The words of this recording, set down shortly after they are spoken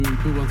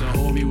Who wants to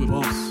hold me with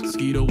bumps?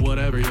 Skeeto,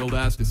 whatever, yo,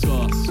 that's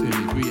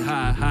disgusting. We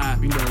high,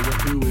 we know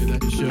what doing.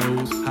 That just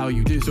shows how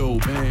you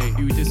disobey.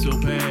 You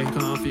disobey,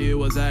 can't feel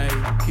what's a.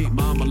 Keep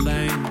mama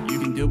lane, you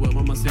can do it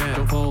one more step.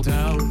 Don't fall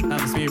down,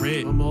 have a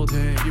spirit, one more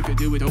day. You can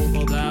do it, don't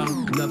fall down.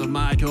 Another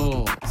my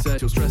door,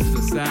 set your stresses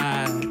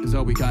aside. Cause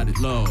all we got is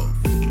love.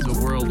 It's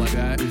a world like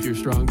that with your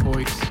strong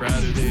points.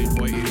 Rather than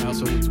pointing out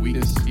someone's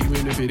weakness,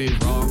 even if it is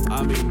wrong.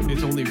 I mean,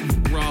 it's only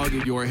wrong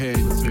in your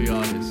head, let's be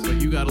honest.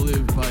 But you gotta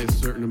live by a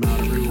certain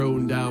amount of room.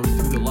 Thrown down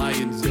to the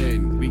lion's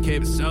den. We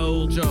came a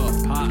soldier,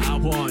 I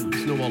won.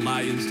 There's no more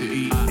lions to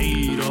eat. I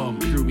ate them,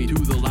 threw me to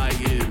the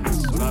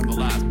lions. But I'm the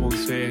last one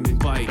standing.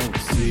 Fight, don't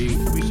see.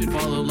 We should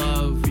fall in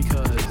love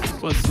because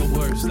what's the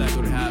worst that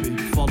could happen?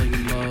 Falling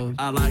in love.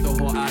 I like the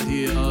whole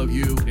idea of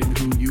you and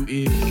who you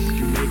is.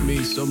 You make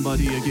me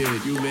somebody again.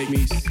 You make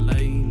me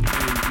slain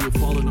and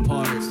you're falling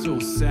apart. So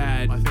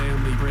sad. My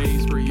family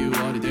prays for you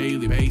on a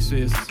daily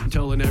basis. I'm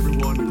telling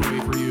everyone we pray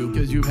for you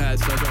because you've had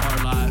such a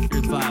hard life.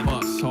 Here's $5,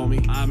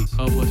 homie. I'm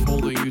of what's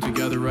holding you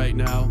together right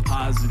now.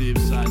 Positive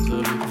sides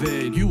of it.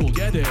 Then you will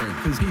get there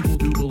because people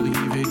do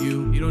believe in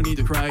you. You don't need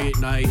to cry at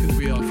night because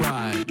we all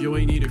cry. You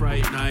ain't need to cry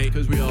at night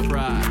because we all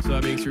cry. So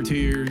that makes your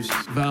tears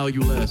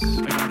valueless.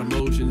 I got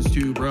emotions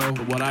too, bro.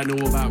 But what I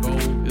know about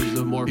gold is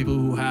the more people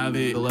who have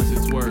it, the less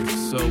it's worth.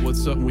 So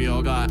what's something we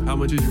all got? How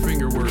much is your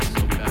finger worth?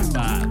 So that's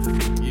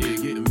 5. Yeah,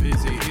 getting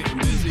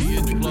busy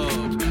in the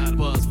clubs. Got a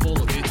bus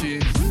full of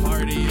bitches.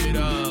 Party it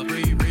up.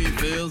 Free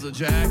refills of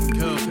Jack and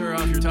Coke. Tear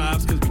off your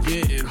tops cause we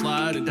getting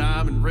fly a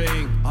diamond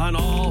ring on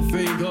all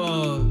fingers.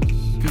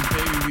 Cause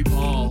baby we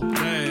ball.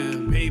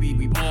 Damn, baby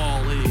we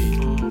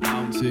ballin'.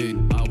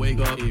 Mountain. I wake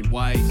up in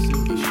white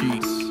silky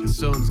sheets. The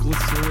sun's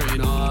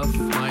glistening off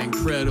my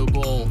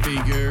incredible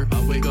figure.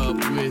 I wake up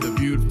with a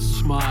beautiful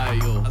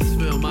smile. I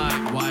smell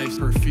my wife's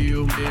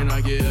perfume and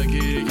I get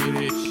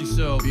it. She's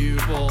so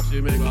beautiful.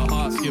 She make my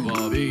heart skip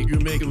a beat.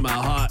 You're making my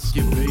heart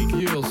skip a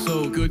beat. Feels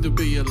so good to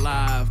be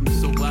alive. I'm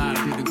so glad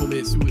I didn't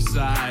commit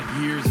suicide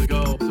years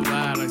ago. So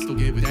glad I still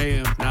give a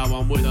damn. Now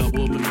I'm with a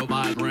woman of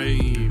my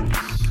dreams.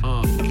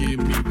 Give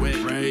me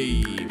wet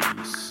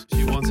raves.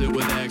 She wants it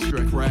with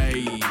extra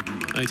cream.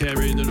 I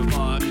tear into the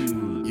pot.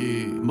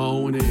 Yeah,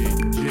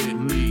 moaning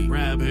gently,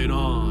 rapping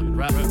on,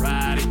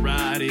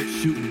 ride it,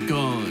 shooting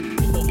gun,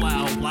 blow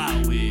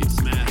it,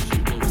 smash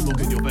it, blow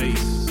smoke in your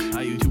face. How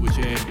you do it,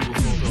 yeah? People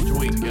smoke a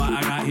joint together.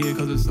 I got here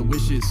cause it's the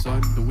wishes,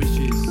 son, the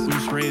wishes.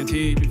 Loose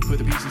granted, we put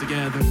the pieces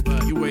together,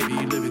 but you ain't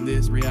me living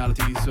this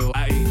reality, so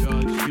I ain't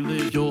judge. You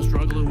live your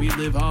struggle and we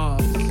live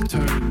ours.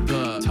 Turn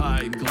the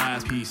time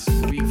glass piece.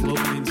 We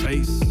floating in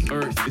space.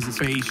 Earth is a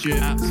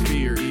spaceship.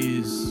 Atmosphere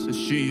is a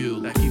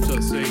shield that keeps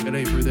us safe. It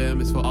ain't for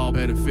them, it's for all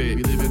benefit.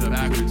 We live in a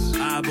backwards. I